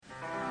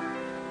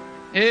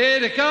Hey,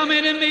 they call me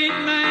the meat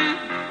man.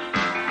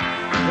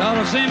 Y'all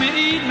to see me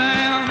eat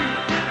now.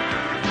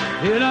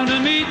 Hit on the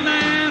meat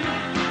man.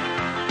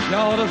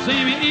 Y'all to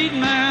see me eat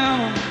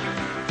now.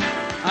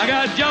 I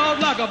got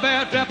jaws like a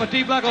bear trap, a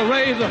teeth like a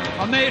razor.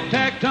 I made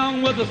tack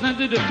tongue with a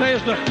sensitive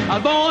taster. I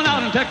was born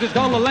out in Texas,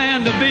 called the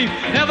land of beef.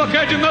 Never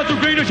catch a muscle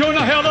greener, showing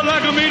the hell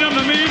like a meat. I'm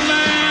the meat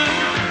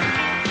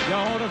man.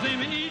 Y'all to see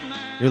me eat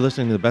now. You're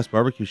listening to the Best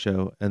Barbecue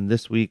Show, and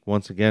this week,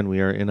 once again, we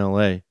are in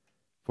LA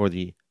for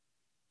the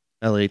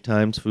LA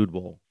Times Food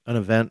Bowl, an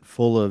event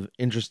full of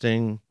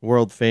interesting,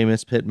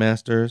 world-famous pit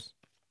masters.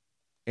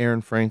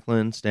 Aaron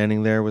Franklin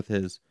standing there with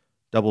his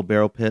double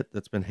barrel pit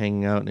that's been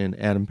hanging out in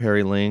Adam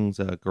Perry Lang's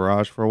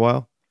garage for a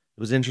while. It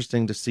was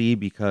interesting to see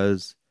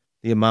because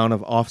the amount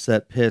of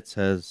offset pits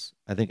has,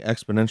 I think,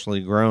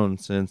 exponentially grown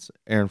since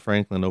Aaron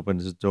Franklin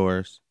opened his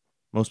doors.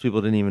 Most people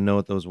didn't even know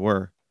what those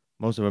were.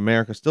 Most of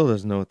America still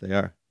doesn't know what they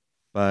are.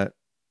 But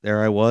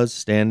there I was,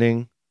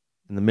 standing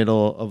in the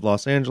middle of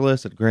Los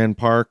Angeles at Grand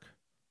Park,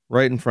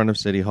 right in front of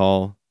City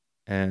Hall,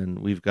 and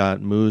we've got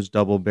Moo's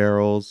double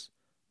barrels,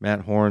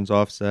 Matt Horn's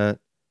offset.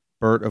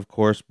 Bert, of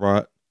course,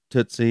 brought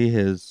Tootsie,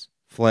 his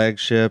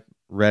flagship,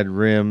 red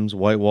rims,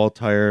 white wall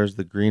tires,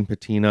 the green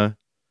patina.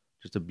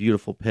 Just a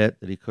beautiful pit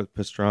that he cooked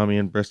pastrami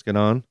and brisket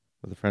on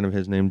with a friend of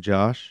his named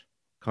Josh.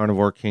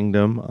 Carnivore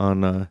Kingdom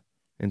on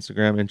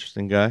Instagram,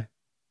 interesting guy.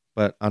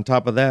 But on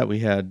top of that, we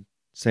had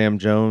Sam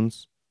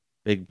Jones,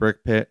 big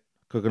brick pit,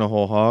 cooking a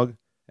whole hog,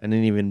 and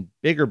an even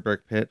bigger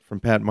brick pit from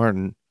Pat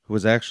Martin, who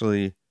was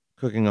actually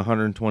cooking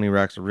 120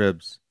 racks of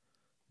ribs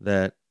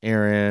that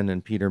Aaron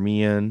and Peter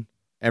Meehan,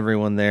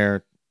 everyone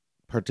there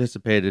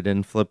participated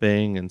in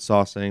flipping and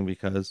saucing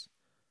because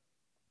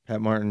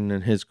Pat Martin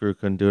and his crew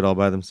couldn't do it all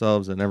by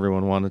themselves, and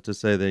everyone wanted to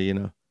say they,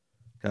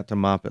 got to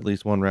mop at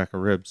least one rack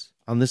of ribs.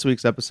 On this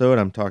week's episode,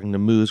 I'm talking to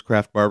Moo's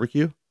Craft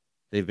Barbecue.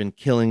 They've been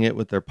killing it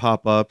with their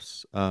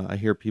pop-ups. I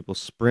hear people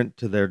sprint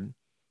to their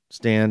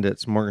stand at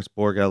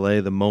Smorgasburg,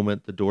 LA the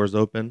moment the doors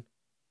open.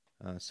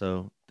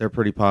 So they're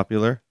pretty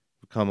popular.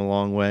 We've come a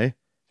long way.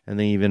 And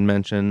they even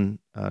mention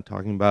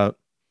talking about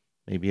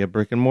maybe a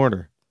brick and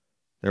mortar.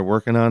 They're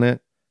working on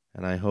it,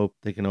 and I hope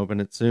they can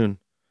open it soon.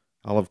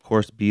 I'll, of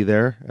course, be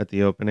there at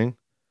the opening.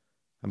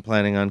 I'm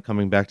planning on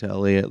coming back to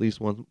LA at least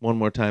one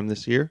more time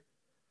this year.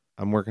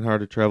 I'm working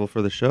hard to travel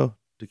for the show,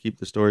 to keep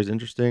the stories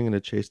interesting and to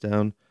chase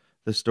down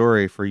the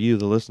story for you,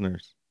 the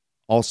listeners.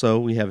 Also,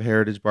 we have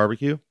Heritage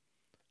Barbecue,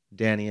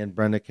 Danny and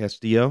Brenda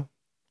Castillo.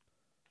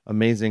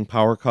 Amazing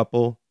power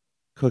couple,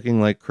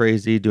 cooking like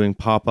crazy, doing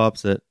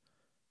pop-ups at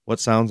what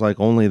sounds like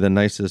only the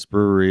nicest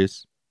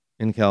breweries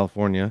in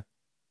California,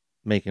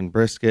 making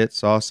brisket,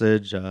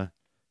 sausage.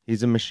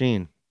 He's a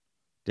machine.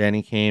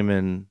 Danny came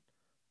and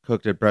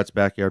cooked at Brett's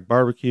Backyard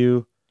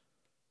Barbecue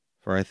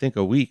for, I think,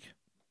 a week,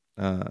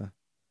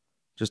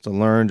 just to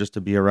learn, just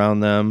to be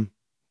around them.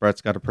 Brett's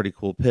got a pretty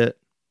cool pit.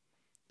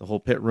 The whole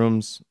pit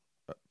room's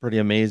pretty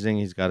amazing.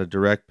 He's got a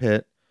direct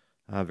pit,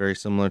 very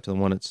similar to the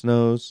one at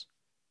Snow's.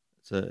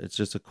 It's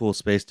just a cool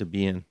space to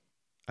be in.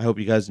 I hope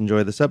you guys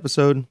enjoy this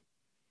episode.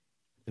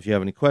 If you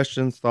have any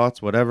questions,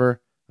 thoughts,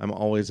 whatever, I'm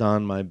always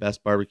on my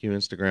Best Barbecue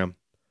Instagram.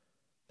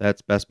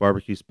 That's Best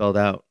Barbecue spelled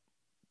out.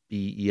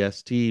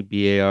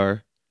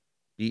 BESTBARBECUE.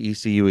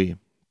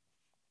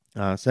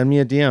 Send me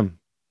a DM.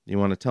 You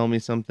want to tell me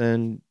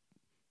something?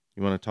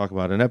 You want to talk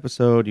about an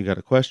episode? You got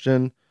a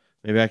question?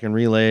 Maybe I can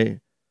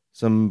relay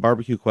some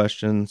barbecue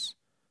questions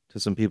to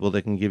some people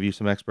that can give you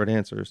some expert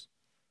answers.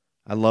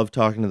 I love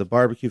talking to the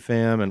barbecue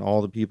fam and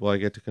all the people I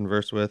get to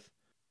converse with.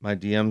 My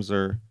DMs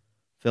are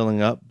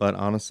filling up, but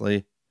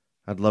honestly,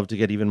 I'd love to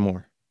get even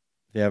more.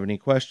 If you have any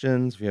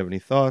questions, if you have any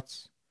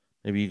thoughts,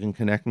 maybe you can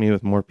connect me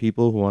with more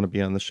people who want to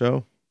be on the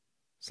show.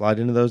 Slide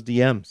into those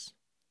DMs.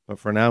 But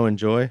for now,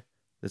 enjoy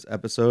this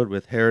episode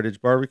with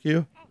Heritage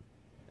Barbecue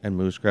and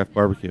Moo's Craft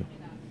Barbecue.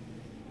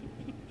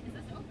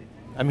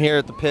 I'm here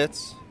at the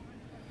pits,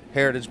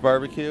 Heritage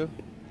Barbecue.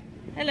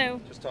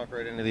 Hello. Just talk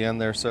right into the end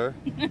there, sir.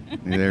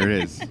 There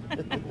it is.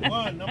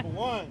 Number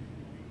one.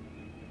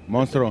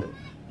 Monstro.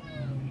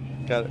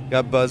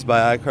 Got buzzed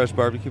by iCrush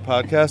Barbecue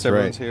Podcast.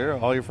 Everyone's right. here.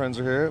 All your friends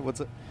are here.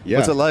 What's it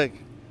like?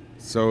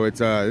 So it's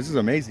this is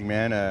amazing,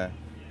 man. I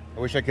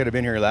wish I could have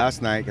been here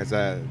last night because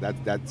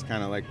that's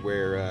kind of like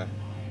where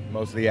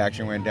most of the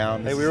action went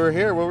down. Hey, we were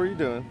here. What were you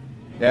doing?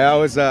 Yeah, I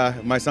was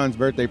my son's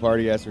birthday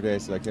party yesterday,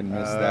 so I couldn't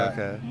miss that.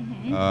 Okay.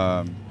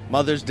 Mm-hmm.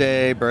 Mother's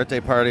Day,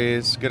 birthday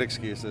parties, good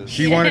excuses.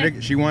 She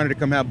wanted to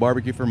come have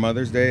barbecue for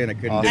Mother's Day, and I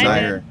couldn't Awesome. deny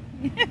her.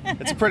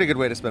 It's a pretty good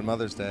way to spend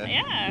Mother's Day.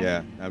 Yeah.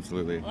 Yeah,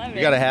 absolutely. Love You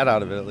it. got a hat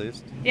out of it at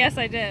least. Yes,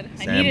 I did.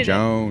 I Sam needed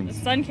Jones. it. The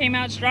sun came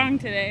out strong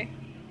today.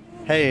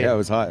 Hey, Yeah, it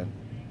was hot.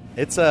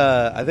 it's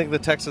I think the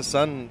Texas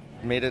sun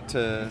made it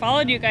to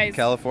Followed you guys.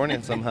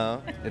 California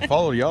somehow. It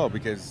followed y'all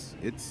because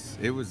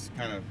it was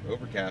kind of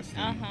overcast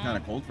and Uh-huh. kind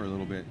of cold for a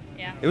little bit.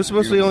 Yeah. It was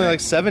supposed to be only Beautiful like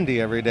 70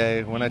 every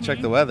day when I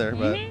checked the weather,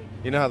 but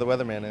you know how the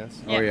weatherman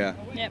is. Oh yeah,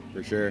 Yep.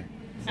 for sure.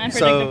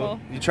 Unpredictable.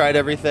 So you tried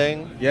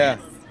everything, Yeah,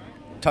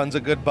 tons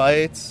of good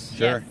bites.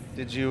 sure. Yes.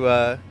 Did you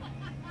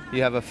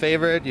You have a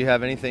favorite? Do you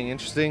have anything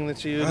interesting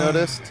that you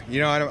noticed?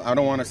 You know, I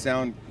don't want to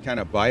sound kind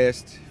of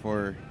biased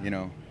for,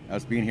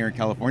 us being here in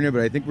California,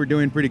 but I think we're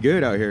doing pretty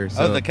good out here.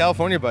 So, The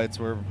California bites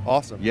were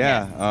awesome.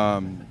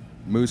 yeah,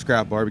 Moose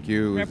Craft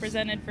Barbecue was,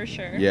 Represented for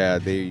sure. yeah,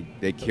 they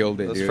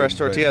killed it. Those dude, fresh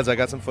but- tortillas, I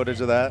got some footage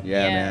of that.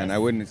 Yeah, Yes. man, I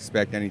wouldn't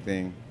expect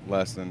anything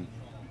less than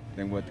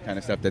what the kind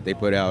of stuff that they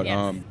put out.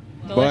 Yes.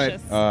 But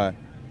Delicious.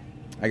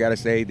 I gotta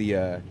say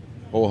the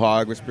whole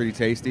hog was pretty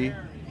tasty,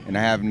 and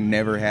I have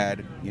never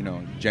had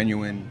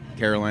genuine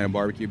Carolina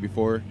barbecue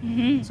before,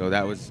 Mm-hmm. so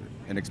that was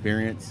an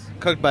experience.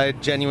 Cooked by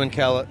genuine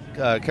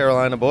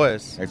Carolina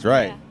boys. That's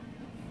right,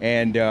 Yeah.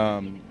 and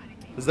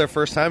This is their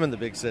first time in the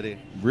big city.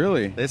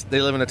 really,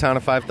 They live in a town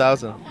of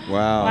 5,000.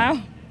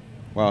 Wow.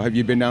 Wow. Have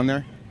you been down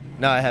there?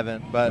 No, I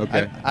haven't. But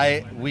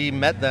Okay. we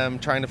met them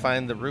trying to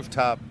find the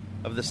rooftop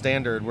of the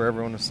Standard where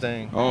everyone was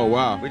staying. Oh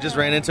wow. We just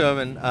ran into them,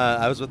 and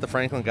I was with the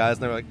Franklin guys,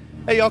 and they were like,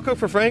 "Hey, y'all cook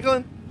for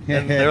Franklin?"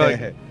 And they were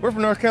like, "We're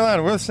from North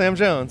Carolina. We're with Sam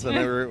Jones," and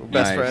they were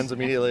best Nice. friends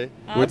immediately.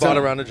 What's Bought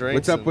up- a round of drinks.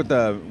 What's up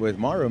with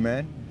Mauro,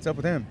 man? What's up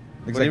with him?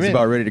 Looks do you like he's mean?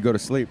 about ready to go to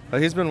sleep.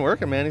 He's been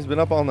working, man. He's been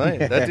up all night.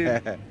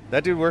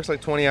 That dude works like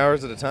 20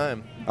 hours at a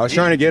time. I was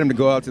trying to get him to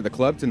go out to the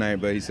club tonight,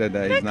 but he said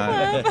that he's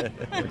not.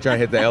 We're trying to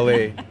hit the LA,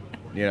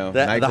 The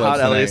nightclubs hot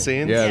LA tonight.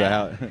 scenes? Yeah,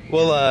 Yeah. the hot.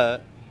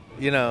 Well,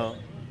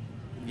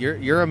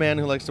 you're a man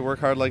who likes to work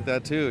hard like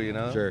that too.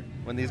 Sure.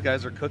 When these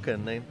guys are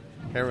cooking, they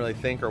can't really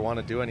think or want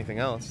to do anything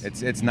else.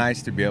 It's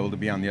nice to be able to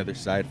be on the other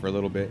side for a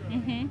little bit.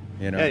 Mm-hmm.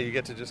 Yeah, you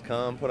get to just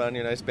come, put on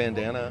your nice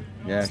bandana,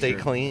 Yeah, stay sure.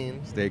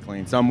 clean. Stay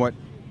clean, somewhat.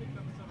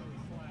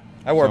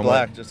 I wore Somewhat.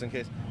 black just in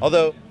case.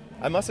 Although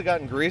I must have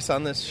gotten grease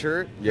on this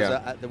shirt. 'Cause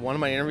Yeah. one of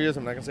my interviews,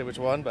 I'm not gonna say which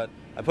one, but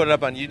I put it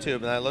up on YouTube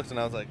and I looked and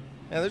I was like,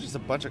 man, there's just a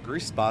bunch of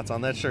grease spots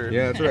on that shirt.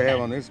 Yeah, that's what I have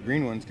on this.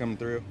 Green one's coming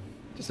through.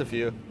 Just a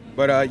few.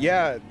 But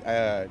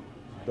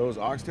those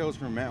oxtails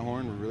from Matt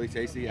Horn were really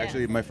tasty. Yes.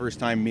 Actually, my first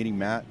time meeting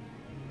Matt,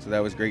 so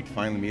that was great to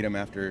finally meet him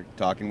after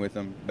talking with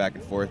him back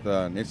and forth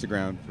on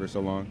Instagram for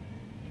so long.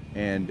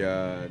 And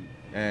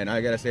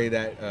I gotta say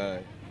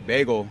that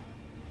bagel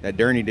that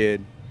Derny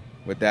did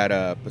with that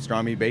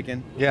pastrami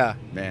bacon, Yeah.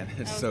 man,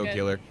 it's was so good.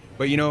 killer.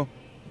 But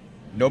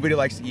nobody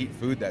likes to eat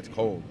food that's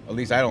cold. At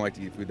least I don't like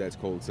to eat food that's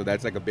cold. So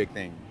that's like a big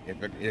thing.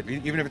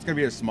 Even if it's gonna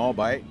be a small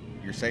bite,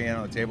 you're setting it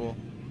on the table.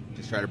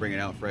 Just try to bring it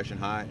out fresh and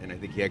hot, and I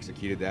think he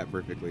executed that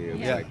perfectly. It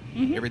was Yeah. like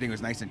everything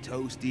was nice and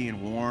toasty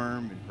and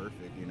warm and perfect.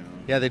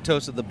 Yeah, they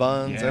toasted the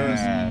buns.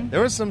 Yeah.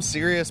 There was some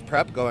serious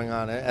prep going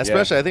on.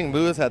 Especially, I think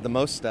Muth had the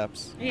most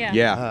steps. Yeah.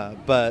 Yeah.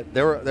 But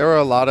there were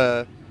a lot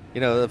of,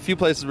 a few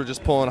places were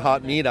just pulling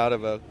hot meat out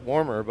of a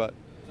warmer, but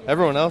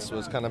everyone else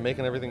was kind of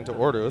making everything to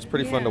order. It was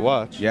pretty fun to Yeah.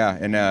 watch. Yeah,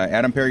 and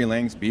Adam Perry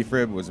Lang's beef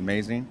rib was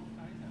amazing.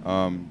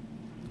 I'm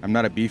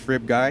not a beef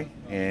rib guy,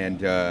 and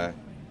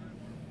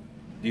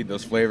dude,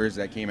 those flavors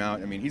that came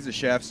out. I mean, he's a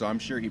chef, so I'm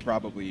sure he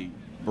probably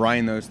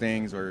brined those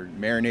things or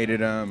marinated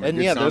them. Or And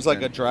did yeah, there's like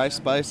a something. dry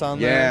spice on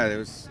Yeah,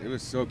 there. it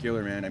was so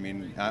killer, man. I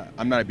mean,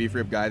 I'm not a beef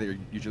rib guy. They're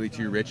usually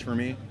too rich for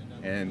me,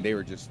 and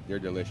they're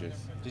delicious.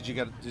 Did you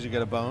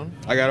get a bone?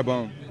 I got a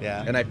bone.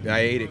 Yeah. And I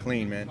ate it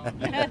clean, man.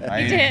 I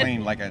You ate did. it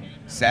clean like a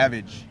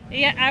savage.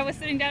 Yeah, I was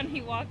sitting down.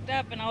 He walked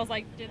up, and I was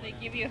like, "Did they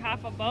give you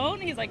half a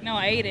bone?" He's like, "No,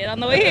 I ate it on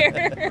the way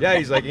here." Yeah,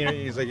 he's like,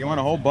 you want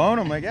a whole bone?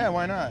 I'm like, yeah,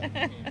 why not?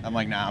 I'm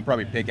like, nah, I'll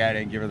probably pick at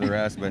it and give her the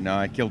rest. But no,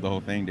 I killed the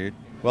whole thing, dude.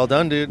 Well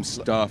done, dude. I'm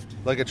stuffed.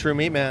 Like a true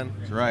meat man.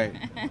 That's right.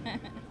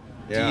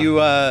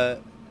 Yeah.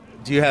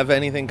 Do you have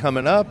anything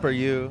coming up? Or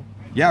you?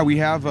 Yeah, we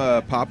have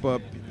a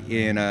pop-up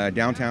in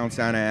downtown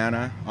Santa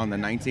Ana on the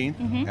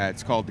 19th.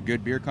 It's called the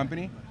Good Beer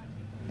Company.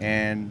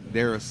 And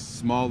they're a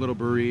small little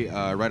brewery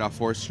right off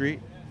 4th Street.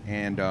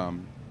 And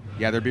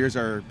their beers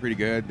are pretty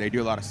good. They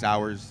do a lot of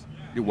sours,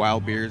 do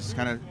wild beers,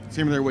 kind of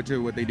similar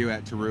to what they do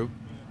at Teru.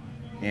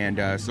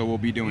 And so we'll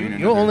be doing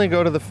You only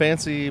go to the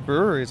fancy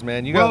breweries,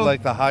 man. You got Well-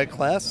 like the high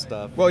class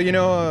stuff. Well,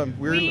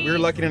 we're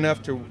lucky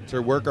enough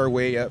to work our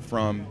way up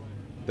from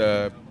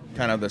the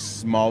kind of the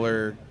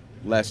smaller,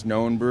 less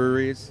known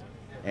breweries,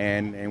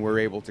 and we're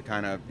able to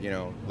kind of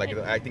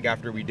I think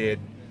after we did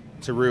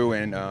Teru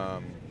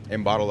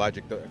and Bottle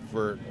Logic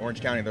for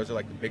Orange County, those are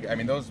like the big. I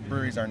mean, those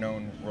breweries are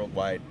known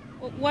worldwide.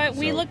 What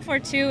we So- look for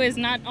too is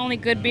not only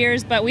good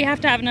beers, but we have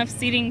to have enough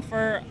seating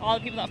for all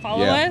the people that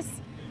follow Yeah. us.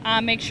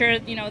 Make sure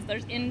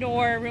there's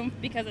indoor room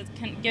because it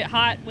can get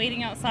hot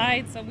waiting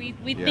outside. So we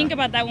Yeah. think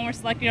about that when we're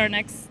selecting our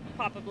next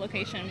pop-up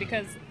location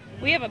because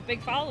we have a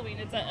big following.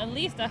 It's at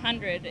least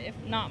 100, if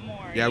not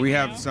more. Yeah, we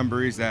have some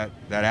breweries that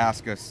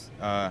ask us,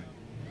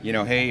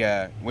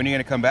 hey, when are you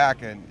gonna come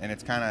back? And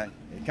it kind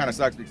of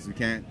sucks because we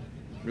can't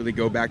really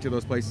go back to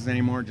those places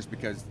anymore just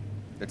because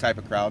the type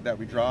of crowd that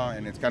we draw,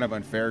 and it's kind of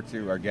unfair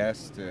to our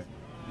guests to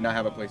not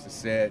have a place to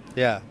sit.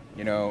 Yeah.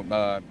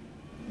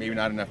 Maybe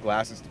not enough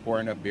glasses to pour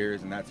enough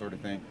beers and that sort of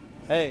thing.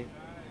 Hey,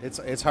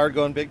 it's hard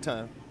going big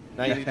time.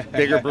 Now you need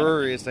bigger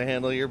breweries to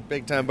handle your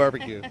big time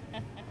barbecue.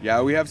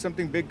 Yeah, we have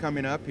something big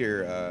coming up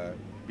here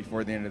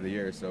before the end of the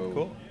year, so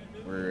Cool.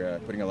 we're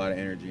putting a lot of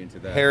energy into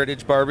that.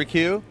 Heritage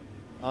Barbecue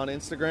on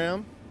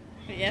Instagram.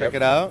 Yes. Check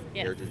it out.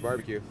 Yes. Heritage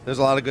Barbecue. There's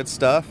a lot of good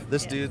stuff.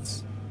 This Yes.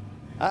 dude's.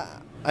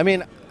 I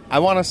mean, I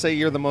want to say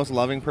you're the most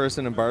loving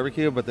person in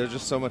barbecue, but there's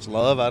just so much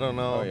love. I don't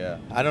know. Oh, yeah.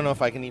 I don't know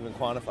if I can even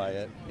quantify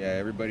it. Yeah,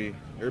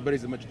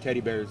 everybody's a bunch of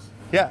teddy bears.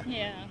 Yeah.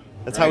 Yeah.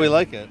 That's Right. how we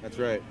like it. That's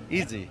right.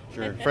 Easy.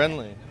 Sure.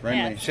 Friendly.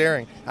 Friendly. Yeah.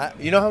 Sharing.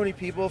 You know how many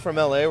people from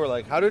LA were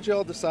like, how did you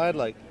all decide,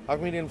 like, how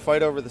come we didn't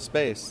fight over the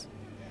space?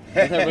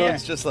 And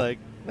everyone's just like,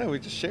 no, we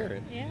just share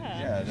it. Yeah.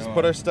 Yeah, Just no,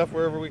 put our stuff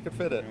wherever we could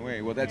fit it. no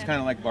way. Well, that's Yeah. kind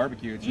of like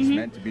barbecue. It's just Mhm.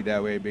 meant to be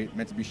that way,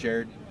 meant to be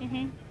shared.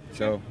 Mm-hmm.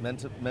 So Meant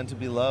to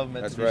be loved,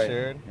 meant that's to be right.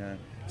 shared. Yeah.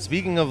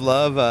 Speaking of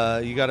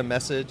love, you got a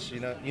message.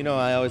 You know,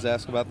 I always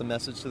ask about the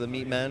message to the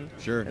meat men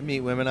Sure. and meat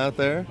women out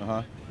there.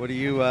 Uh-huh. What do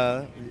you,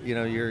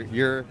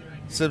 you're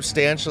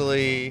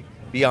substantially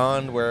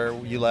beyond where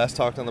you last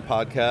talked on the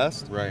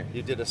podcast. Right.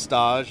 You did a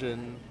stage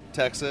in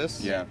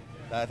Texas. Yeah.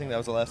 I think that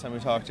was the last time we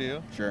talked to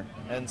you. Sure.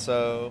 And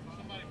so,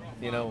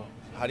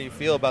 how do you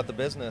feel about the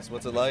business?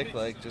 What's it like?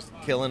 Like just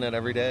killing it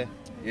every day?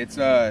 It's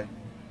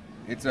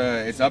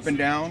up and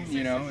down.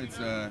 You know,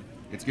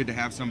 it's good to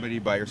have somebody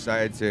by your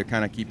side to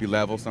kind of keep you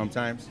level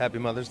sometimes. Happy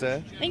Mother's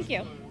Day. Thank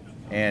you.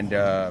 And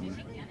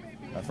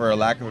for a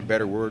lack of a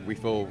better word, we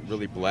feel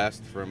really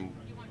blessed from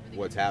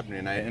what's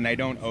happening. And I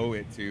don't owe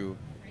it to,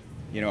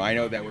 I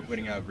know that we're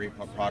putting out great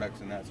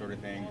products and that sort of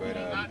thing, but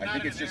I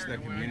think it's just the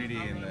community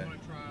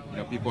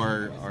and people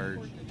are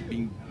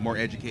being more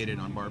educated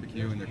on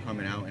barbecue and they're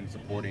coming out and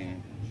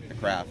supporting the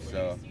craft.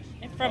 So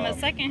From a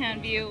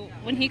secondhand view,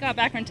 when he got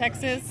back from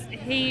Texas,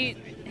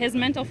 his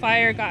mental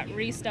fire got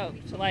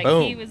restoked. Like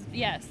Boom. he was,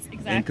 yes,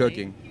 exactly. in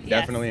cooking, Yes.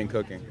 definitely in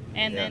cooking.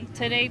 And Yeah. then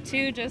today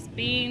too, just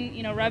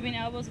being, rubbing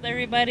elbows with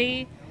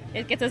everybody,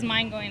 it gets his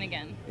mind going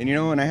again. And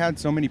and I had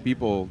so many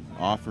people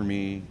offer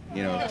me,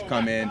 to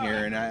come in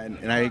here,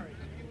 and I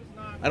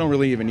don't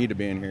really even need to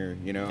be in here,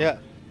 Yeah.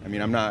 I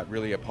mean, I'm not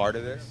really a part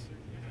of this,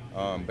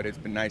 but it's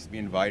been nice to be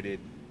invited,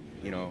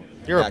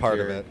 You're a back part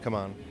here. of it. Come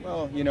on.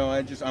 Well,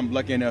 I'm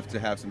lucky enough to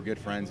have some good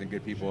friends and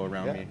good people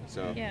around Yeah. me.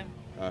 So, Yeah.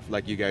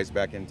 like you guys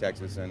back in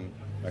Texas and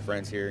my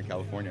friends here in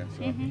California.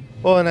 So, Mm-hmm.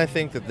 Well, and I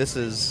think that this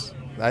is,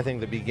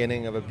 the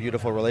beginning of a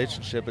beautiful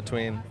relationship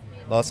between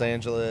Los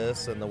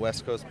Angeles and the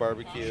West Coast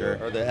barbecue, Sure.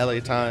 or the LA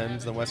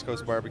Times, the West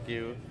Coast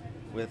barbecue,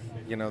 with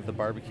the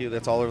barbecue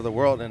that's all over the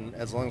world. And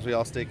as long as we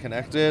all stay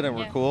connected and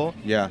we're Yeah. cool,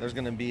 Yeah. there's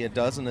going to be a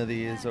dozen of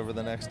these over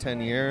the next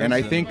 10 years. and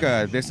I think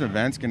this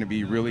event's going to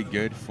be really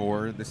good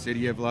for the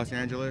city of Los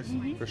Angeles.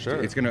 Mm-hmm. for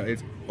sure, It's open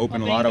a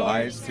Opening lot of doors.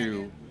 eyes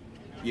to,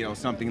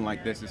 something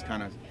like this is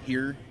kind of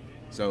here.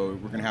 So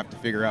we're gonna have to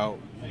figure out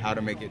how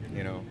to make it,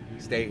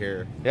 stay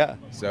here. yeah.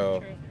 So,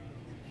 True.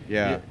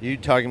 yeah, You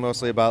talking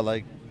mostly about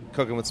like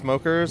cooking with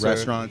smokers, or-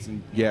 restaurants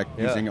and Yeah.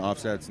 using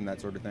offsets and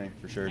that sort of thing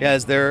for sure. Yeah,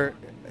 is there?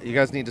 You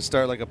guys need to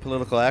start like a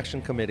political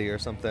action committee or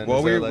something. Well,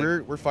 Is there,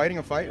 like- we're fighting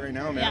a fight right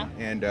now, man.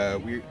 Yeah.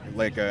 And we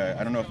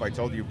I don't know if I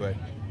told you, but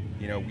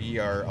we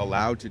are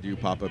allowed to do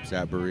pop-ups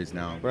at breweries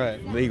now,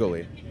 Right.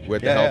 legally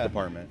with Yeah, the health yeah.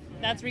 department.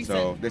 That's recent.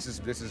 So this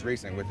is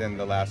recent, within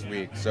the last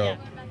week. So. Yeah.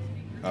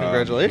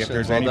 Congratulations, If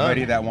there's well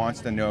anybody done. that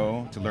wants to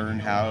know, to learn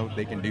how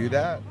they can do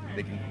that,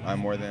 they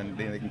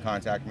can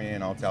contact me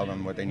and I'll tell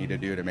them what they need to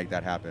do to make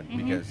that happen. Mm-hmm.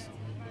 Because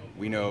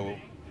we know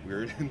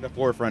we're in the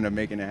forefront of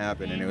making it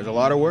happen, and it was a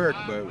lot of work,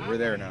 but we're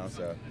there now.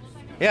 So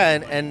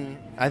Yeah, and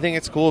I think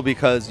it's cool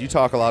because you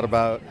talk a lot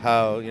about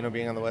how,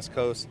 being on the West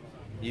Coast,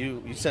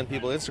 you send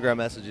people Instagram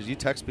messages, you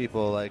text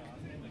people, like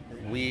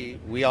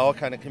we all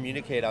kind of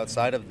communicate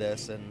outside of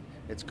this, and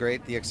it's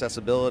great, the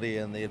accessibility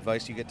and the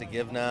advice you get to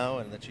give now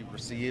and that you've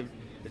received.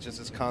 It's just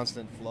this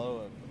constant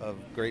flow of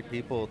great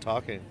people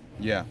talking.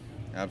 yeah,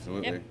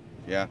 absolutely.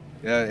 Yep.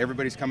 Yeah,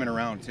 everybody's coming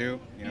around too.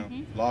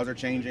 Mm-hmm. Laws are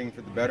changing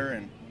for the better,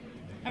 and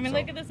I mean, So-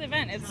 look at this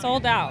event. It's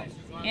sold out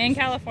in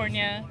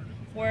California,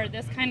 where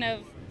this kind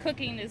of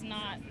cooking is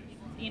not,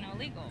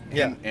 legal.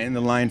 Yeah. and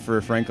the line for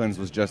Franklin's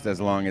was just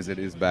as long as it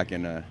is back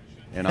in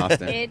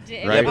Austin. It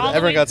did. Right? Yeah, All but the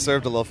everyone way- got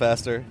served a little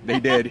faster They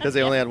did. because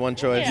they only had one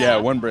choice. Yeah.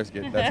 Yeah, one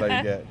brisket. That's how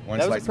you get one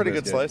That slice. was a pretty of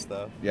good brisket. slice,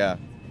 though. Yeah,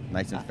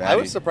 nice and fatty. I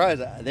was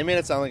surprised. They made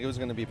it sound like it was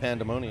going to be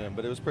pandemonium,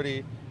 but it was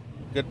pretty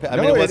good. I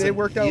No, mean, it it wasn't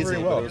worked out easy, very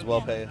but well. it was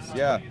well paced.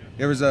 Yeah,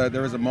 there was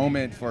a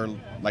moment for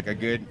like a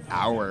good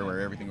hour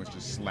where everything was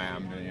just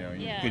slammed, and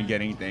you Yeah. couldn't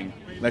get anything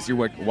unless you're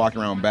walking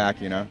around back,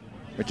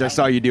 which I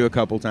saw you do a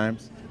couple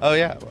times. Oh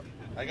yeah,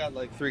 I got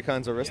like 3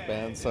 kinds of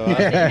wristbands, so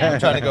I'm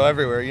trying to go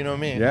everywhere. You know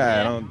me.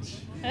 Yeah, I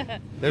don't.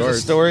 There's a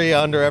course. story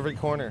under every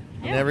corner,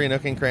 in Yeah. every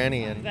nook and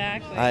cranny, and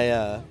Exactly.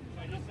 I,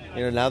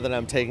 now that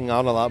I'm taking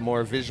on a lot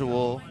more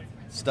visual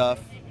stuff,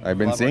 I've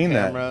been a lot more seeing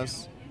that.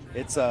 cameras,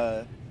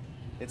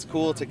 it's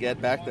cool to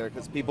get back there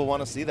because people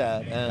want to see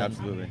that, and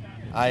Absolutely.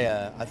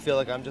 I feel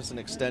like I'm just an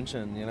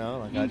extension,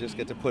 like I just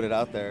get to put it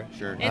out there.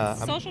 Sure.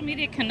 Social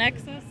media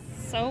connects us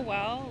so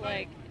well.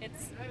 Like,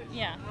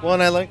 yeah. Well,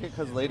 and I like it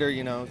because later,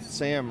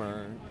 Sam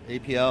or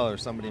APL or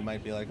somebody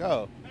might be like,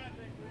 "Oh,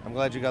 I'm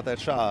glad you got that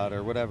shot,"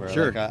 or whatever.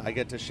 Sure. Like I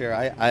get to share.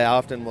 I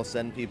often will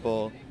send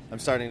people I'm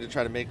starting to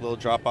try to make little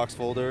Dropbox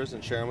folders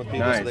and share them with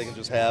people so Nice. they can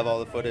just have all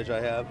the footage I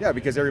have. Yeah,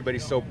 because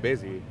everybody's so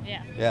busy.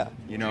 Yeah. Yeah.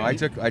 You know, I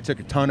took a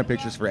ton of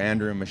pictures for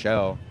Andrew and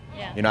Michelle.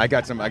 Yeah. You know, I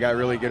got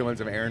really good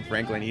ones of Aaron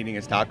Franklin eating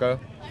his taco,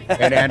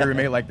 and Andrew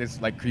made like this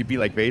like creepy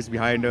like face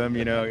behind him.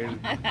 You know,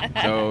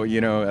 so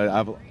you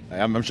know,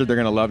 I'm sure they're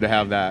gonna love to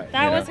have that.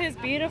 That you was know? his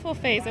beautiful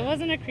face. It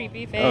wasn't a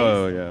creepy face.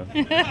 Oh yeah.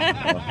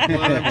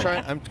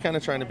 Well, I'm kind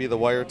of trying to be the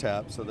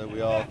wiretap so that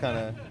we all kind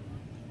of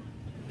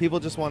people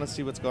just want to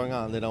see what's going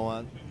on. They don't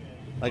want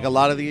like a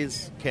lot of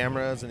these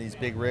cameras and these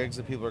big rigs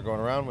that people are going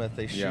around with.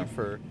 They shoot Yeah.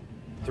 for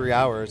 3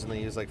 hours and they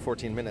use like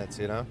 14 minutes.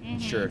 You know.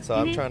 Sure. So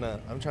I'm trying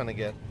to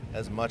get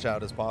as much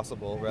out as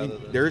possible rather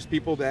than There's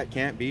people that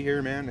can't be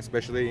here, man.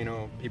 Especially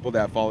people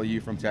that follow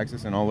you from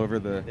Texas and all over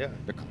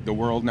the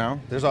world now.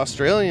 There's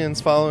Australians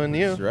following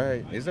you. That's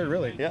right. Is there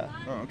really? Yeah.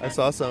 Oh, okay. I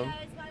saw some.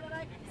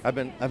 I've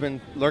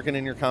been lurking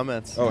in your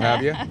comments. Oh,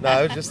 have you? No,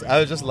 I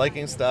was just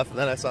liking stuff, and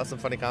then I saw some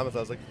funny comments. I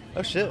was like,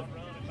 oh shit,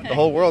 the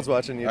whole world's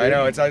watching you. Dude. I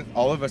know. It's like,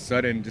 all of a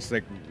sudden, just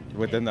like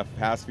within the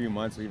past few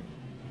months, we've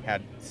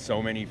had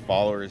so many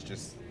followers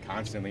just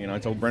constantly. I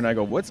told Brenda, I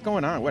go, what's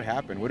going on? What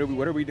happened? What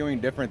are we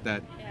doing different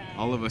that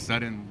all of a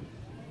sudden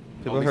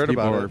People all these heard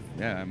about are, it.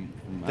 Yeah.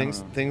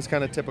 Things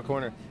kind of tip a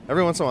corner.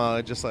 Every once in a while,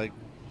 it just like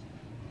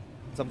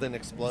something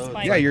explodes.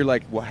 Spike. Yeah, you're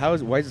like, well,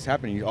 why is this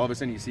happening? All of a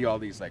sudden, you see all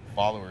these like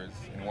followers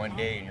in one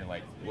day, and you're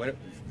like, what?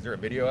 Is there a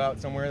video out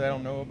somewhere that I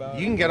don't know about?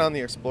 You can get on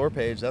the Explore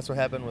page. That's what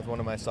happened with one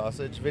of my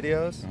sausage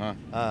videos.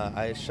 Uh-huh.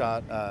 I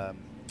shot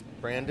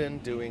Brandon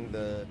doing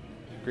the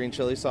green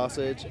chili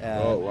sausage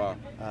at Oh wow.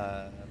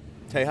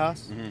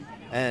 Tejas. Mhm.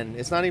 And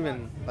it's not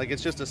even like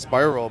it's just a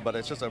spiral, but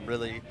it's just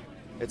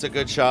it's a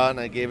good shot, and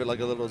I gave it like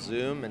a little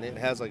zoom, and it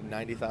has like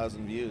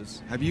 90,000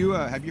 views. Have you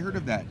heard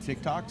of that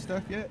TikTok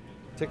stuff yet?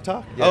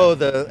 TikTok? Yeah. Oh,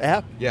 the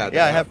app? Yeah, the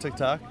I app. have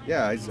TikTok.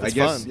 Yeah, I It's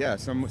guess. fun. Yeah,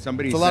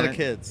 somebody. It's a lot of sent-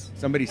 kids.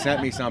 Somebody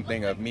sent me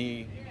something of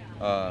me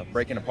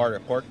breaking apart a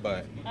pork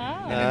butt, Oh.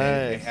 and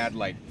then it Nice. had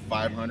like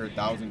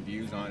 500,000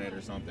 views on it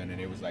or something, and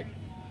it was like,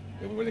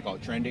 what do they call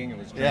it? Trending. It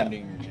was Yeah.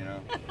 trending. You know.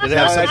 Did it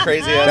have some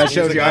crazy ass That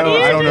shows music you. on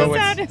it? I don't know You what.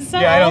 just sounded so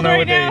Yeah, I don't old know right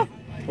what now.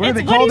 they. What do It's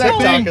they what call do you that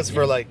call thing? TikTok is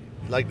for like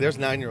there's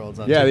 9-year-olds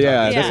on Yeah, TikTok.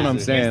 yeah, that's what I'm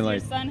saying. Your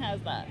Like, son has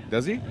that.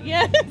 does he?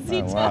 Yes,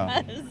 he Oh,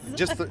 wow. does.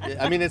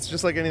 It's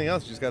just like anything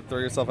else. You just got to throw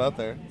yourself out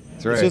there.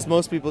 That's right. It's just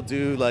most people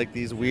do like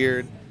these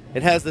weird.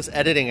 It has this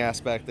editing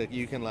aspect that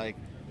you can like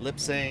lip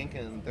sync,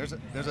 and there's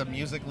a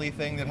Musical.ly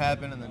thing that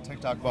happened, and then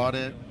TikTok bought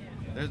it.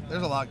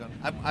 There's a lot going.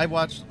 I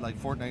watch like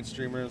Fortnite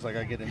streamers. Like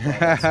I get into all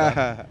that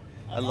stuff.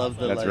 I love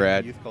the That's like,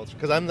 rad. youth culture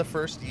because I'm the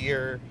first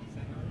year,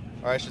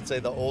 or I should say,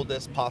 the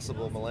oldest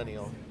possible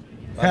millennial.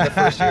 I'm the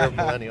first year of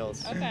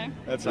millennials. Okay.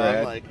 That's So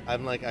right.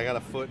 I'm like I got a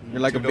foot. In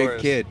You're like two a big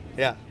doors. kid.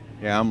 Yeah.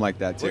 Yeah, I'm like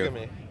that too. Look at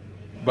me.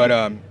 But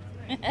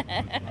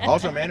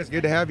also, man, it's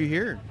good to have you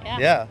here. Yeah.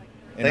 Yeah.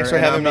 And Thanks for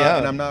and having I'm me not, out.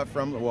 And I'm not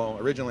from. Well,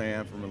 originally I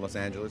am from Los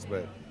Angeles,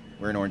 but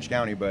we're in Orange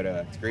County. But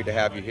it's great to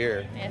have you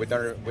here Yes.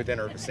 within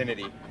our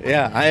vicinity.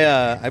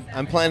 Yeah,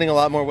 I'm planning a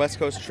lot more West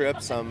Coast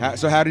trips.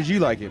 So how did you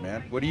like it,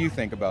 man? What do you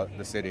think about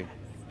the city? Is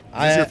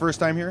this your first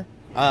time here?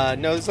 No,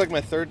 this is like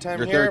my third time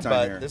Your here, third time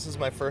but here. this is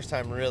my first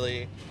time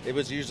really. It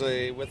was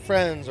usually with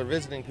friends or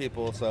visiting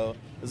people, so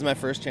this is my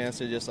first chance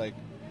to just like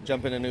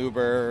jump in an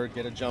Uber,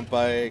 get a jump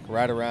bike,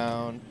 ride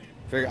around.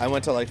 I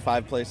went to like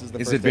 5 places. Is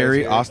first it day I was very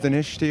here.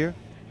 Austinish to you?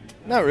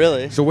 Not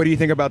really. So what do you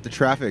think about the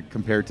traffic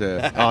compared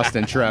to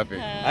Austin traffic?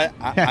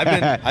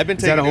 I've been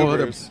Is that taking a whole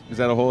other? Ubers. Is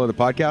that a whole other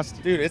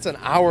podcast? Dude, it's an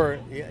hour.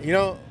 You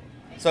know,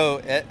 so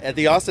at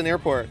the Austin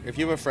airport, if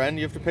you have a friend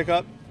you have to pick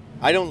up,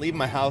 I don't leave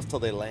my house till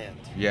they land.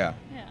 Yeah.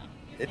 Yeah.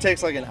 It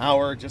takes like an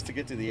hour just to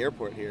get to the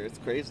airport here. It's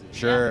crazy.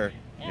 Sure.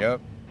 Yeah.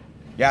 Yep.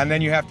 Yeah, and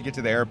then you have to get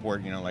to the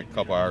airport, like a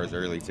couple hours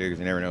early too, because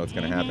you never know what's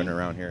going to happen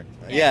around here.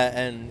 Yeah,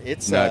 and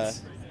it's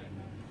Nuts.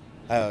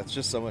 it's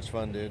just so much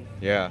fun, dude.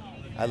 Yeah.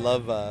 I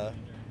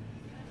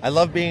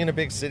love being in a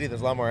big city.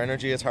 There's a lot more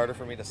energy. It's harder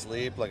for me to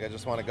sleep. Like I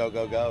just want to go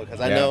because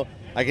I Yeah. know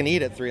I can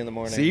eat at 3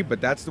 a.m. See, but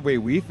that's the way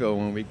we feel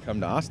when we come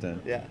to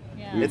Austin. Yeah.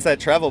 Yeah. It's that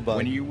travel bug.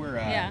 When you were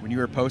Yeah. when you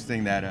were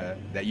posting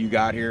that you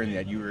got here and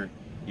that you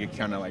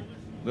kind of like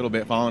a little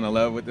bit falling in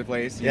love with the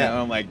place, you Yeah.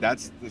 know, I'm like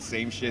that's the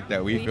same shit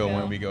that we We feel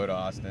when feel. we go to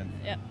Austin.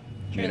 Yep.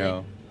 You Truly.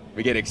 know,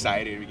 we get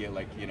excited, we get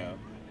like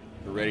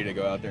we're ready to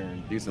go out there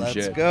and do some Let's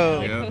shit.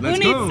 go. You know? Who Let's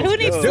needs, go. who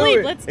needs Let's do sleep?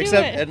 it. Let's do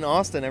Except it. in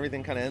Austin,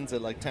 everything kind of ends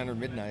at like 10 or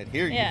midnight.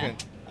 Here, Yeah. you can.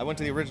 I went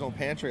to the original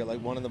pantry at like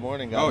 1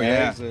 a.m. Got Oh,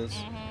 yeah. eggs. It was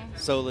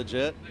so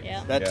legit.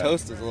 Yeah. That Yeah.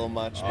 toast is a little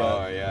much, but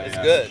Oh yeah, it's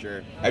yeah, good. for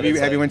sure. But Have you it's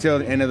like- went to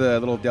any of the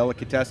little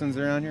delicatessens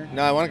around here?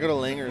 No, I want to go to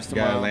Langer's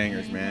Yeah, tomorrow.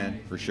 Langers,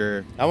 man, for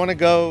sure. I want to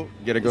go.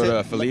 You gotta go is to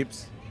it-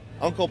 Philippe's.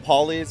 Uncle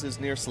Paulie's is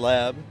near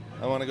Slab.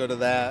 I want to go to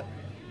that.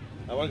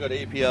 I want to go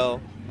to APL.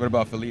 What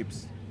about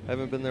Philippe's? I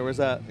haven't been there. Where's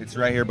that? It's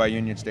right here by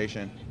Union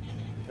Station.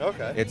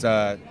 Okay. It's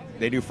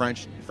they do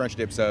French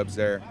dip subs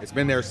there. It's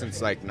been there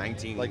since like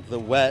 19. like the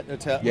wet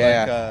Italian.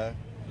 Yeah.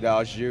 Like, The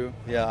au jus.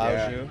 Yeah,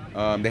 au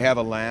jus. They have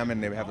a lamb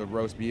and they have the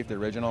roast beef, the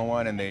original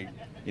one, and they,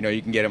 you know,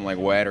 you can get them like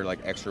wet or like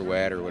extra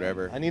wet or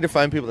whatever. I need to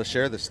find people to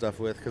share this stuff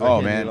with because I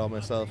can't man. do it all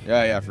myself.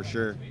 Yeah, for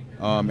sure.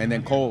 And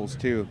then Coles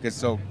too, because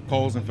so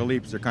Coles and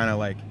Philippe's are kind of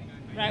like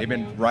they've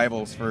been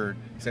rivals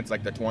since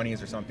like the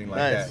 20s or something like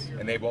Nice. that.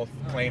 And they both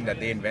claim that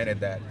they invented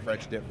that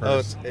French dip Oh,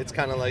 first. it's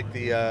kind of like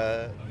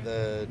the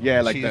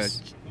Like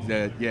cheese.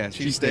 the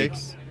cheese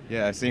steaks.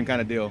 Yeah, same kind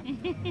of deal.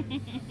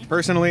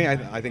 Personally,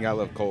 I think I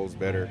love Coles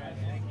better.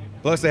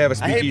 Plus, they have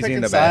a I hate speakeasy picking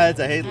in the sides.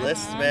 back. I hate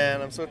lists,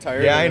 man. I'm so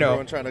tired Yeah, of I know.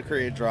 everyone trying to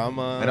create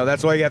drama. I know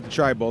that's why you have to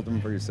try both of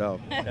them for yourself.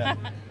 Yeah.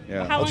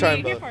 Yeah, How long try are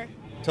you them here both.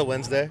 for? Till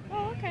Wednesday.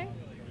 Oh, okay.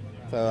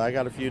 So I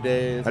got a few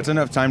days. that's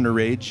enough time to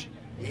rage.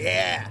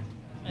 Yeah.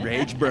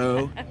 Rage,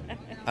 bro.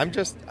 I'm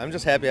just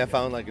happy I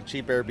found like a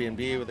cheap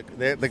Airbnb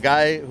with the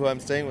guy who I'm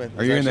staying with.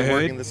 Are is you in the actually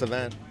hood? working this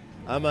event?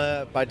 I'm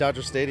by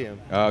Dodger Stadium.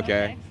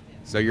 Okay.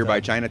 So you're by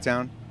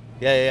Chinatown?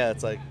 Yeah.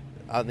 It's like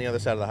on the other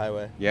side of the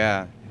highway.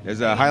 Yeah. There's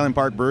a Highland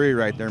Park Brewery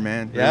right there,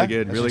 man. Yeah? Really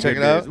good. I should Really check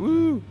good it out? beers.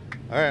 Woo.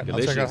 All right,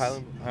 Delicious. I'll check out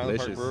Highland Park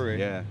Delicious. Brewery.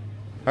 Yeah.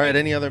 All right,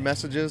 any other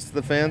messages to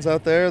the fans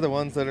out there, the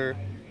ones that are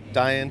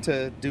dying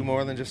to do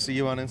more than just see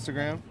you on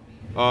Instagram?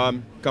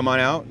 Come on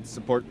out and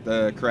support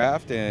the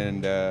craft,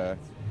 and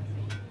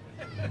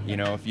you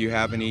know, if you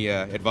have any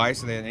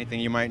advice or anything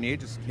you might need,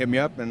 just hit me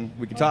up and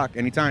we can talk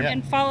anytime.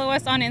 And follow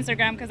us on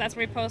Instagram because that's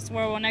where we post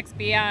where we'll next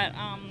be at.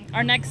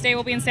 Our next day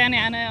will be in Santa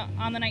Ana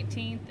on the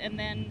 19th, and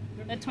then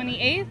the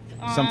 28th.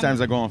 Sometimes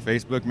I go on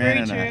Facebook, man, Very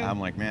and true. I'm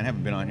like, man, I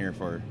haven't been on here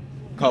for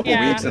a couple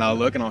Yeah. weeks, and I'll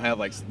look and I'll have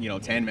like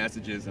 10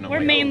 messages, and I'm We're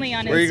like, mainly oh,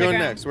 on shit. Where are you going Instagram.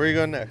 next? Where are you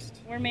going next?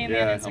 We're mainly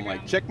Yeah, on Instagram. I'm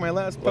like, check my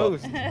last Well,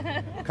 post.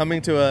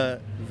 Coming to a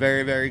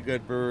very, very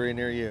good brewery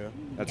near you.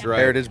 That's Yeah. right.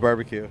 Heritage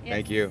Barbecue. Yes,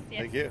 Thank you. yes.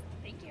 Thank you.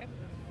 Thank you.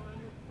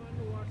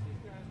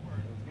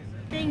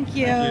 Thank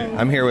you.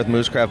 I'm here with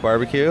Moose Craft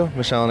Barbecue,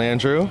 Michelle and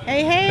Andrew.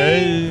 Hey, hey.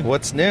 Hey.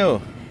 What's new?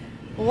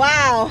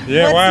 Wow.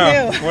 Yeah, What's wow.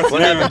 new? What's What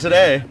new? happened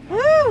today?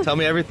 Woo. Tell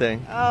me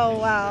everything. Oh,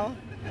 wow.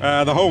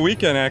 The whole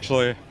weekend,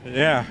 actually.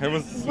 Yeah, it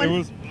was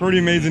a pretty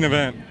amazing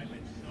event.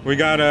 We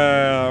got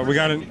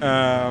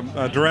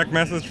a direct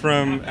message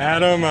from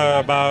Adam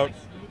about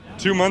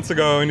 2 months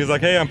ago, and he's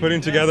like, "Hey, I'm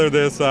putting together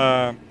this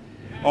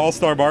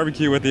all-star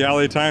barbecue with the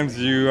LA Times.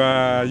 You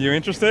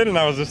interested?" And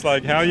I was just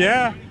like, "Hell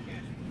yeah!"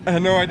 I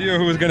had no idea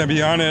who was going to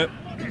be on it,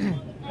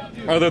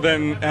 other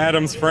than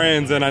Adam's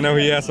friends, and I know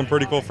he has some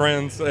pretty cool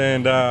friends.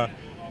 And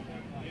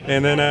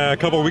then a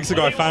couple of weeks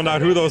ago, I found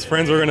out who those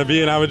friends were going to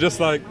be, and I was just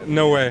like,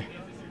 "No way."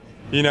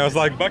 You know, it's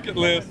like bucket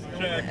list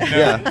check. You know?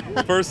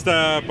 Yeah. First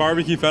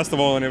barbecue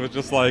festival, and it was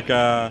just like,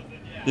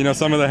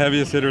 some of the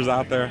heaviest hitters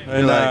out there.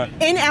 And like-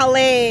 In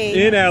LA.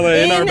 in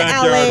LA, in our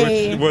backyard,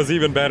 LA. which was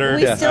even better.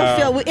 We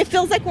still it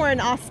feels like we're in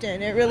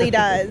Austin. It really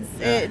does.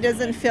 It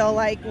doesn't feel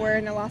like we're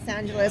in Los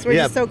Angeles. We're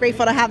Yeah. just so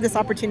grateful to have this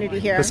opportunity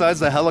here. Besides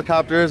the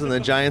helicopters and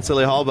the giant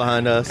silly hall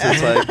behind us,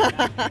 it's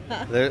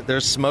like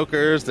there's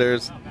smokers,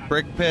 there's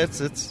brick pits.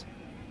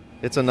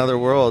 It's another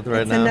world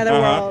right it's now. another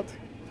Uh-huh. world.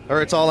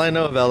 Or it's all I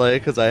know of LA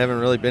because I haven't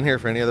really been here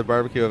for any other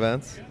barbecue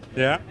events.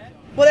 Yeah.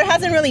 Well, there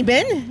hasn't really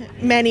been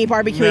many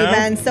barbecue No,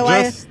 events, so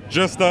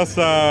just us,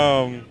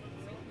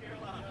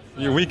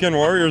 your weekend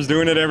warriors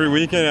doing it every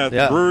weekend at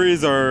Yeah.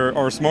 breweries or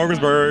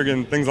Smorgasburg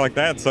and things like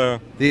that. So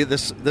The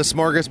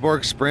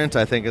Smorgasbord Sprint,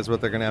 I think, is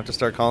what they're going to have to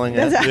start calling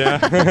it.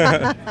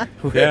 yeah,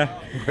 yeah,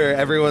 Where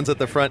everyone's at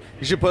the front.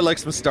 You should put like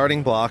some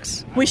starting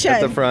blocks We should.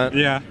 at the front.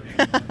 yeah.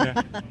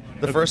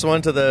 The first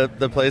one to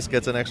the place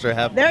gets an extra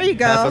half. There you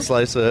go. Half a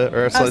slice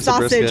or a a slice of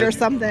sausage brisket. or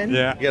something.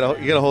 Yeah. You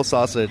get a whole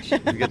sausage. You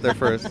get there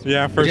first.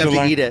 Yeah, But first you have in to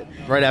line. eat it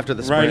right after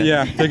the sprint. Right,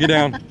 yeah, take it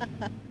down.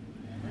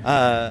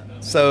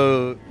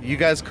 So you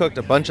guys cooked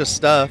a bunch of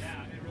stuff.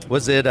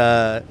 Was it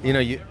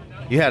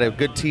you had a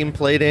good team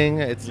plating?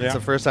 It's Yeah.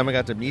 the first time I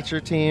got to meet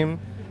your team.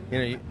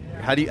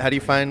 How do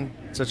you find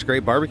such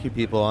great barbecue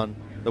people on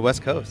the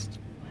West Coast?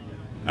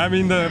 I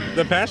mean,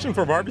 the passion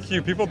for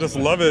barbecue, people just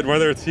love it,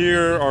 whether it's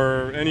here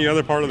or any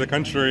other part of the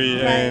country.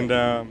 Right.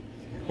 And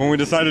when we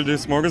decided to do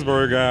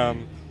Smorgasburg,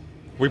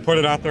 we put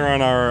it out there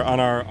on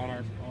our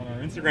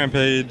Instagram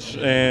page,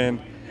 and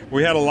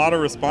we had a lot of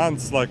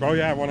response, like, "Oh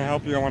yeah, I want to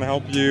help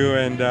you,"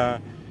 and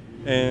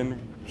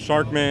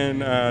Sharkman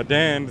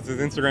Dan, it's his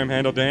Instagram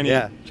handle, Danny,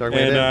 Yeah, Sharkman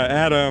and Dan.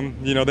 Adam,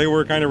 they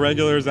were kind of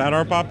regulars at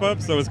our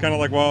pop-up, so it's kind of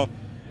like, well,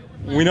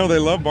 we know they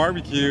love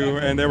barbecue,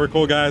 and they were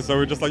cool guys, so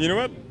we're just like, you know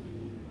what?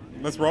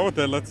 Let's roll with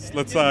it. Let's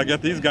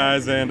get these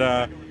guys, and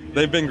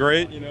they've been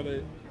great.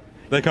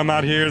 They come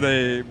out here.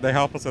 They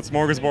help us at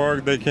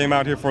Smorgasburg. They came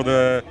out here for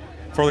the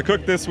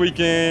cook this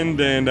weekend,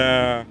 and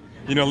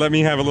let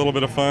me have a little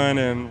bit of fun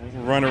and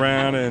run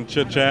around and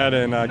chit chat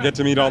and get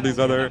to meet all these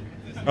other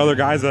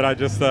guys that I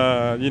just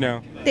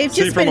They've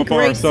see just from been afar.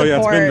 great So yeah,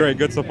 it's been support. great,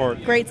 good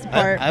support. Great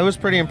support. I was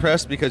pretty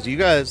impressed because you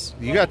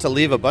got to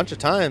leave a bunch of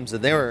times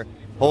and they were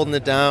holding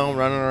it down,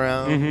 running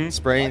around,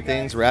 spraying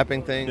things,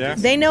 wrapping things. Yeah.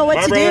 they know what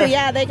Bye, to brother. do.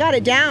 Yeah, they got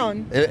it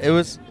down. It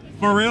was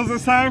For reals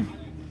this time?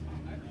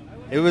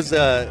 It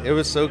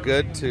was so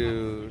good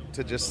to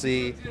just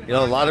see,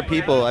 a lot of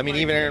people. I mean,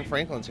 even Aaron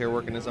Franklin's here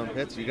working his own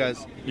pits. You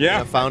guys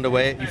found a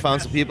way. You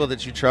found some people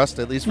that you trust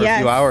at least for a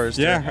few hours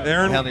to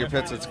Aaron, handle your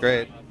pits. It's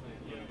great.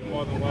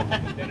 More than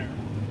welcome to dinner.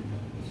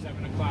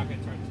 7 o'clock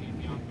at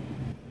Tartine.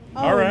 Oh,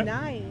 all right.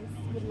 Nice.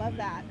 Would love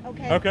that.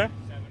 Okay. 7 o'clock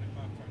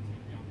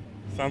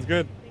Tartine. Sounds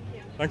good. Thank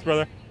you. Thanks,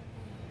 brother.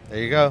 There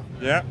you go.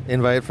 Yeah.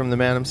 Invite from the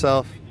man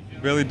himself.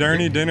 Billy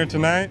Durney, dinner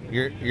tonight.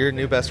 Your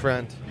new best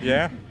friend.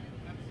 Yeah.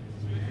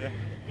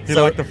 He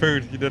liked the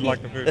food. He did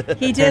like the food.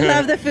 He did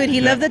love the food.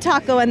 He loved the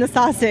taco and the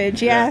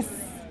sausage. Yes.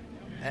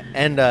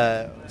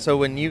 And so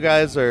when you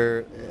guys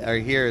are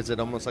here, is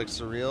it almost like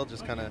surreal?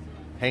 Just kind of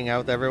hang out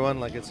with everyone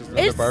like it's just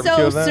another barbecue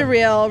so event?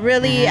 Surreal,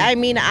 really. I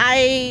mean,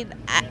 I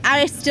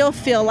still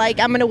feel like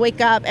I'm gonna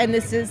wake up and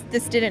this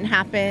didn't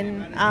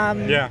happen.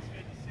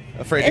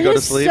 Afraid to go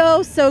to sleep.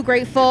 So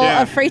grateful.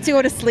 Afraid to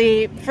go to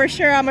sleep. For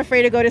sure, I'm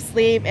afraid to go to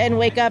sleep and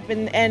wake up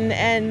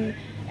and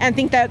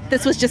think that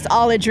this was just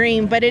all a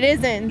dream, but it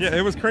isn't. Yeah,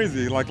 it was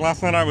crazy. Like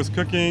last night I was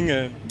cooking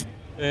and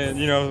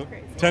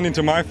tending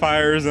to my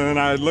fires, and then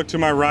I look to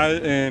my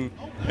right and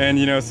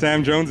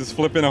Sam Jones is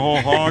flipping a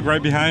whole hog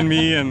right behind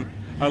me, and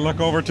I look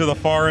over to the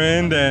far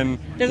end and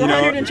there's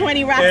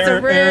 120 racks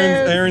of ribs.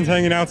 Aaron's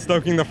hanging out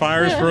stoking the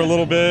fires for a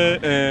little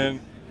bit, and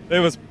it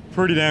was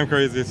pretty damn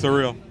crazy,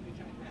 surreal.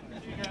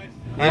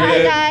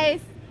 Hi guys.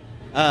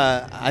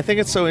 I think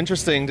it's so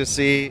interesting to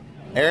see.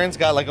 Aaron's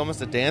got like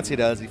almost a dance he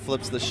does. He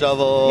flips the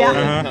shovel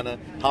and kind of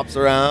hops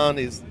around.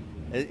 He's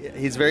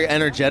very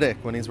energetic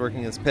when he's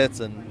working his pits,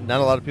 and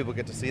not a lot of people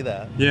get to see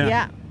that.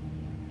 Yeah,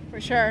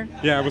 for sure.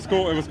 Yeah, it was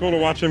cool. It was cool to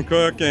watch him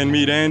cook and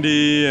meet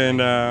Andy and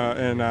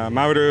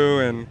Mauro,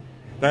 and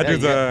that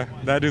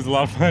dude's a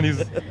lot of fun.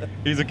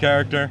 He's a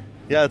character.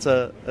 Yeah, it's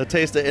a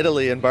taste of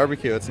Italy and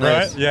barbecue. It's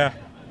nice. Right? Yeah.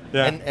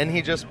 Yeah. And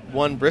he just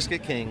won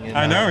Brisket King.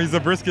 I know, he's a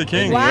Brisket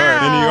King.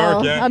 Wow. In New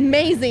York, yeah.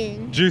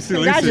 Amazing. Juicy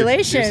Lucy.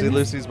 Congratulations. Juicy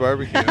Lucy's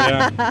barbecue.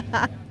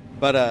 Yeah.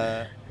 But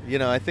I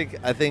think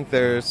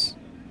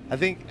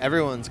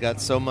everyone's got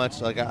so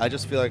much. Like I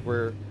just feel like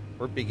we're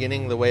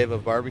beginning the wave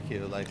of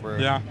barbecue. Like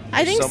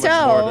I think so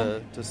much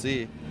more to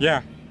see.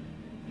 Yeah.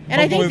 And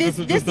hopefully I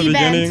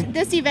think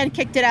this event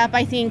kicked it up.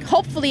 I think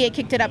hopefully it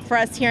kicked it up for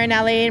us here in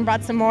LA and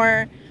brought some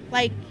more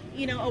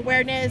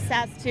awareness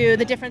as to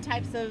the different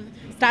types of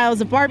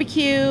styles of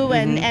barbecue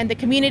and the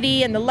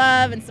community and the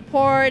love and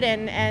support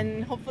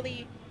and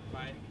hopefully.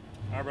 Bye.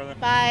 Hi, brother.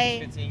 Bye.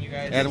 Good seeing you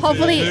guys. Adam,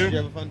 Hopefully- did you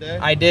have a fun day?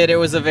 I did. It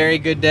was a very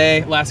good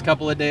day. Last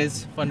couple of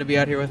days. Fun to be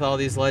out here with all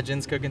these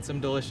legends cooking some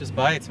delicious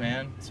bites,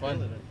 man. It's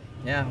fun.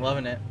 Yeah,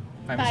 loving it.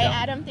 Bye,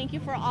 Adam. Thank you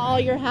for all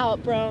your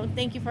help, bro.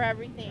 Thank you for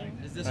everything.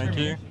 Is this Thank for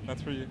you. me?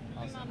 That's for you.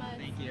 Awesome.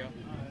 Thank you.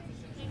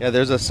 Yeah,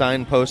 there's a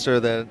signed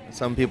poster that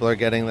some people are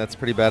getting that's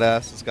pretty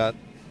badass. It's got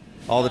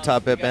all the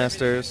top pit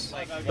masters.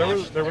 There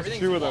was Everything's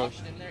two of those.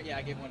 washed in there. Yeah,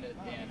 I gave one to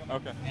Dan.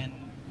 Okay. And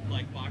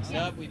boxed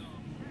up, we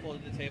pulled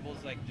it to the tables,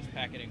 just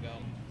pack it and go.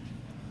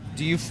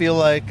 Do you feel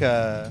like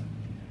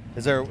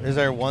is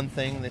there one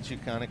thing that you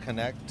kind of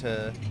connect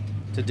to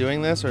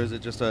doing this, or is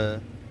it just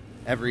a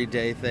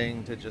everyday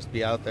thing to just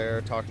be out there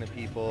talking to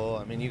people?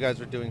 I mean, you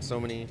guys are doing so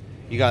many.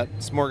 You got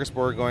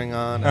Smorgasbord going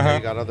on, and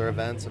you got other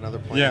events and other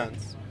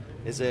plans.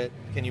 Yeah.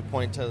 Can you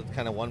point to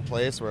kind of one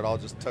place where it all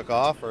just took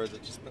off, or is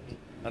it just been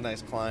a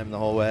nice climb the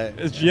whole way?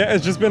 It's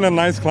just been a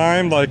nice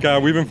climb.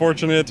 We've been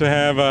fortunate to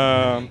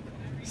have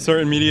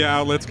certain media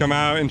outlets come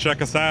out and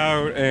check us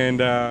out, and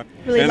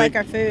Really like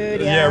our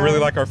food. Yeah, really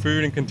like our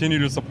food and continue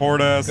to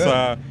support us.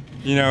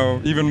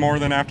 Even more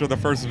than after the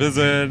first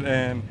visit,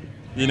 and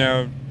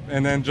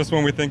and then just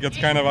when we think it's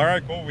kind of all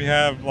right, cool,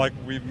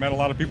 we've met a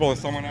lot of people, and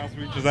someone else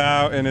reaches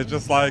out, and it's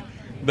just like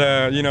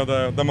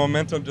the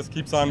momentum just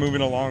keeps on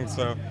moving along.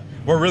 So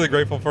we're really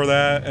grateful for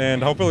that,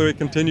 and hopefully it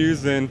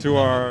continues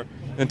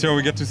until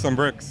we get to some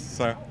bricks.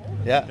 So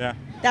yeah.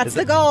 That's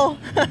the goal.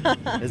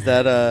 Is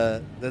that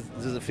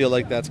does it feel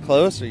like that's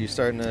close? Are you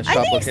starting to shop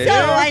I think locations?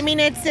 so. I mean,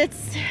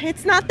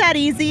 it's not that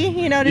easy, to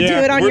do it on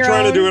your own. We're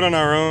trying to do it on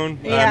our own.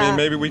 Yeah. I mean,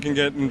 maybe we can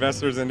get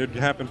investors and it'd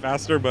happen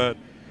faster, but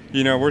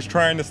we're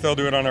trying to still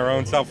do it on our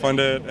own, self-fund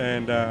it,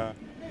 and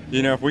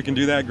if we can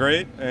do that,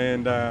 great.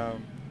 And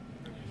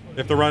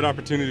if the right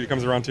opportunity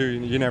comes around too,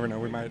 you never know.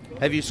 We might.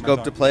 Have you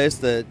scoped a place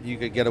that you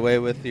could get away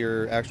with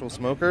your actual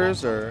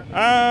smokers, or?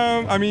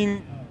 I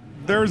mean,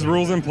 there's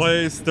rules in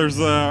place. There's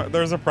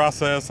a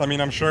process. I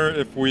mean, I'm sure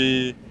if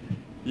we,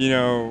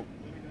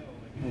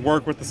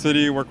 work with the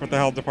city, work with the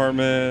health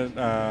department,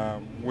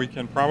 we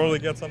can probably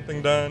get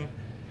something done.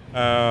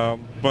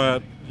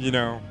 But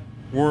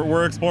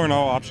we're exploring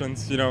all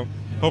options.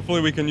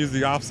 Hopefully we can use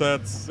the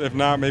offsets. If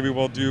not, maybe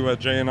we'll do a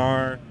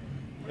J&R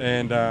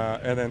and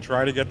then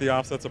try to get the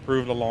offsets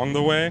approved along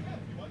the way.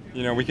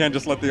 We can't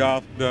just let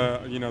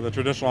the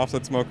traditional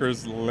offset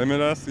smokers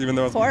limit us, even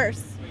though Of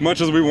course.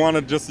 much as we want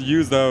to just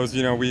use those,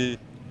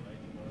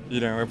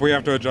 if we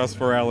have to adjust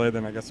for LA,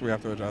 then I guess we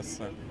have to adjust.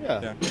 So,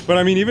 yeah. But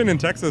I mean, even in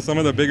Texas, some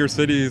of the bigger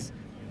cities,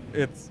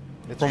 it's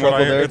from what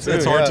I hear,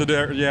 it's hard to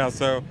do. Yeah.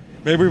 So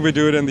maybe if we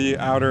do it in the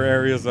outer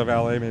areas of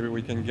LA, maybe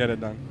we can get it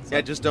done. So.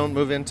 Yeah, just don't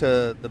move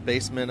into the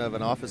basement of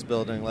an office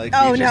building like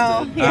Oh, you just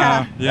no. did.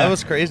 Yeah. Yeah. That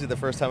was crazy the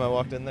first time I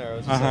walked in there. I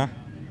was just like,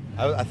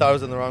 I thought I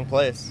was in the wrong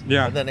place.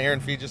 Yeah. And then Aaron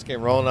Fee just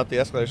came rolling up the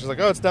escalator. She's like,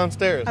 oh, it's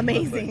downstairs.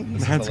 Amazing.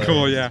 That's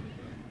cool, yeah.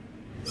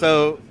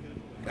 So,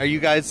 are you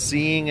guys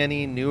seeing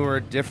any new or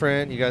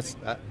different? You guys,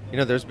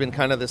 there's been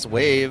kind of this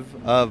wave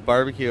of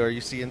barbecue. Are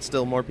you seeing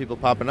still more people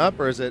popping up,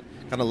 or is it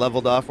kind of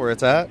leveled off where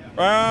it's at?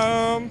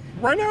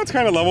 Right now it's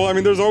kind of level. I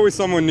mean, there's always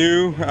someone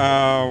new.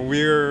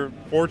 We're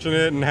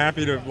fortunate and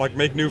happy to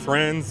make new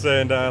friends,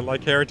 and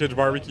like Heritage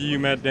Barbecue, you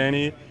met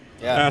Danny.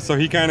 Yeah. So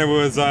he kind of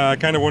was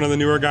kind of one of the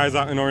newer guys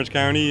out in Orange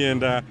County,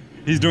 and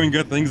he's doing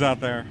good things out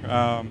there.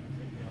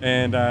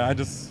 And I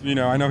just,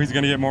 I know he's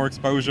going to get more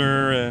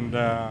exposure, and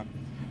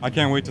I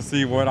can't wait to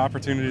see what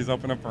opportunities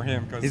open up for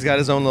him. Cause He's got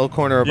his own little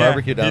corner of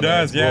barbecue down there. He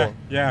does, It's yeah. cool.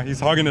 Yeah, he's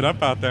hogging it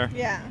up out there.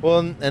 Yeah. Well,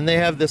 and they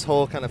have this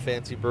whole kind of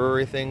fancy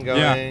brewery thing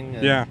going.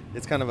 and yeah.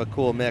 It's kind of a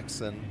cool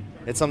mix, and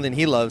it's something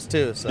he loves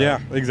too. So Yeah,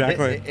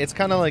 exactly. It's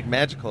kind of like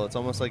magical. It's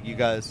almost like you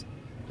guys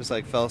just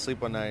like fell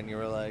asleep one night and you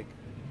were like,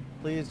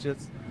 please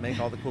just make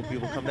all the cool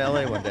people come to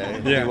LA one day.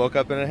 And Yeah. you woke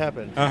up and it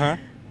happened. Uh-huh.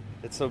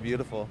 It's so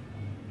beautiful.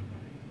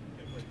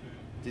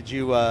 Did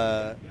you,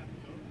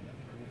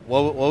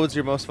 what was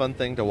your most fun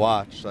thing to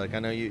watch? Like, I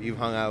know you've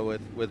hung out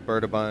with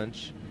Bert a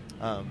bunch.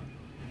 All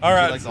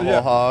right, like the so,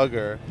 whole hog,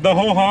 or the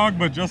whole hog,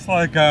 but just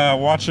like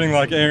watching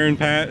like Aaron,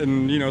 Pat,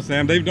 and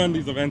Sam. They've done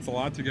these events a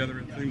lot together,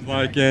 it seems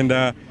like.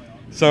 And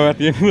so at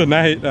the end of the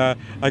night,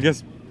 I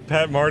guess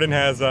Pat Martin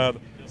has.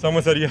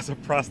 Someone said he has a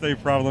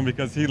prostate problem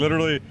because he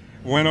literally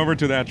went over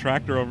to that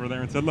tractor over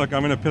there and said, "Look,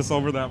 I'm going to piss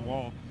over that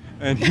wall,"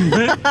 and he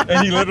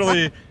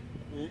literally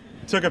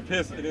took a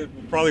piss, and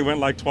it probably went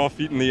like 12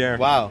 feet in the air.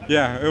 Wow.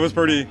 Yeah, it was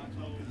pretty.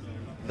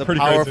 the pretty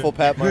powerful crazy.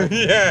 Pat Martin?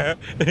 Yeah,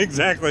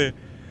 exactly.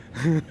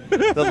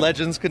 The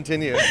legends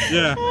continue.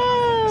 Yeah.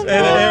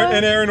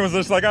 And Aaron was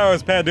just like, oh,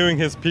 is Pat doing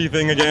his pee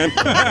thing again?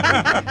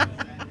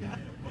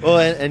 Well,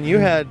 and you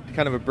had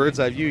kind of a bird's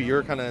eye view. You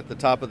were kind of at the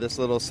top of this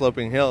little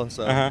sloping hill,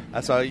 so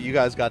I saw you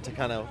guys got to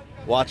kind of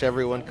watch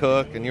everyone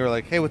cook, and you were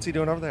like, hey, what's he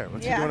doing over there?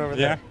 What's he doing over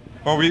there?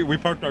 Well, we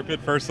parked our pit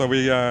first, so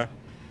we,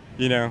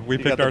 we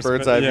picked the our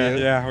bird's eye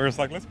view? Yeah, we were just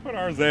like, let's put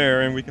ours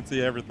there, and we can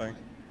see everything.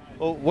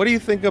 Well, what do you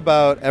think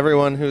about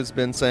everyone who's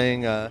been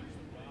saying,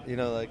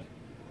 LA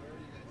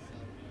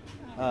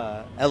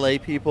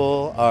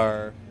people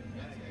are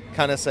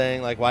kind of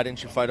saying, like, why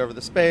didn't you fight over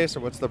the space, or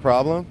what's the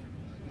problem?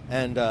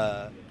 And,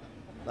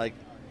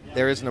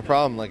 there isn't a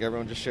problem. Like,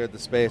 everyone just shared the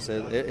space.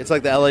 It's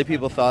like the LA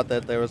people thought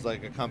that there was,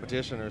 like, a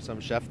competition or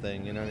some chef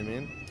thing, you know what I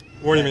mean?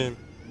 What do you mean?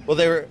 Well,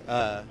 they were...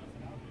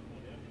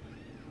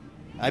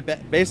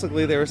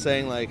 basically they were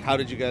saying, like, how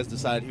did you guys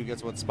decide who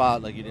gets what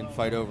spot? Like, you didn't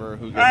fight over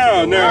who gets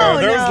Oh, no.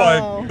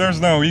 Oh, no. There's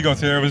no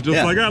egos here. It was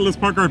just like, let's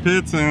park our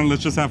pits and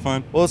let's just have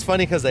fun. Well, it's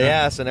funny because they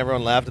asked and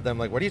everyone laughed at them,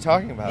 like, what are you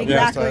talking about?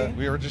 Exactly.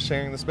 We were just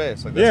sharing the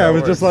space. Like, that's Yeah, how it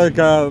was works. just like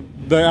the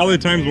LA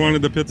Times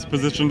wanted the pits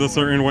positioned a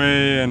certain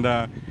way, and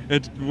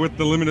with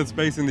the limited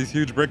space in these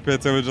huge brick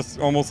pits, it was just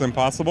almost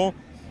impossible.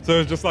 So it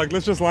was just like,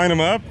 let's just line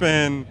them up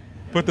and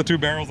put the two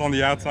barrels on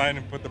the outside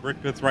and put the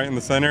brick pits right in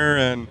the center,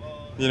 and,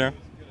 it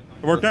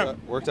worked out.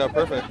 Worked out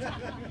perfect.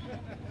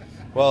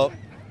 Well,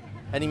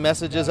 any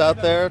messages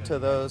out there to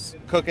those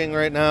cooking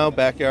right now,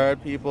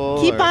 backyard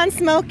people? Keep on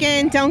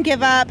smoking. Don't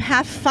give up.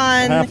 Have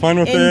fun. Have fun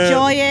with it.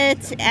 Enjoy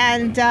it.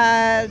 And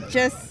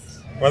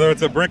just... Whether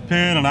it's a brick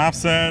pin, an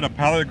offset, a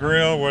pellet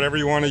grill, whatever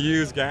you want to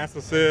use, gas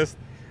assist,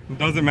 it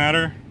doesn't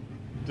matter.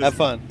 Just, have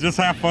fun. Just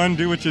have fun,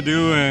 do what you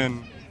do,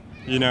 and,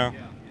 You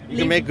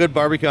can make good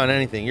barbecue on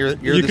anything. You're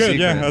you the could, secret.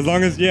 yeah. As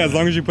long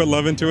as you put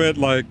love into it,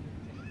 like,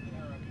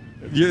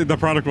 the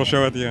product will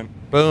show at the end.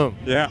 Boom.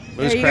 Yeah. Moose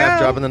There you Craft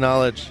go. dropping the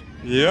knowledge.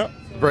 Yep.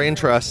 Brain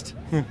trust.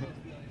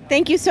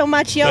 Thank you so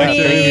much, Yoni. Thank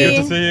you. Good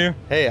to see you.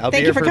 Hey, I'll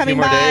Thank be you here for for a few coming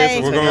more by.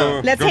 days. We'll hang go.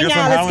 out. Let's Go hang get some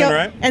out. Let's Howland, go.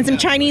 right? And some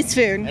Chinese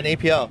food. And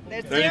APL.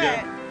 Let's There do you go. it.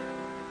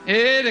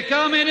 Hey, they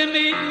call me the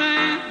meat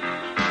man.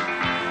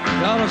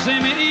 Y'all will see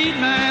me eat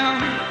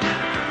now.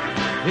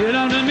 Hit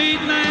on the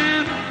meat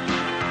man.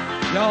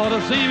 Y'all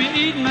will see me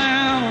eat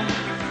now.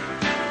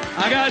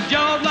 I got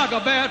jaws like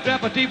a bear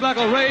trap, a teeth like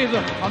a razor.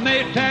 I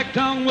made tack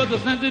tongue with a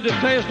sensitive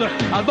taster.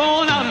 I was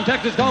born out in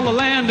Texas, called the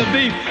land of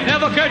beef.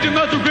 Never catch a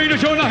muscle green or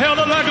show no hell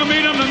like a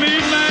meat. I'm the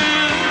meat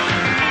man.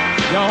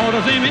 Y'all ought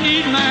to see me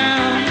eat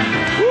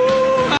now. Woo!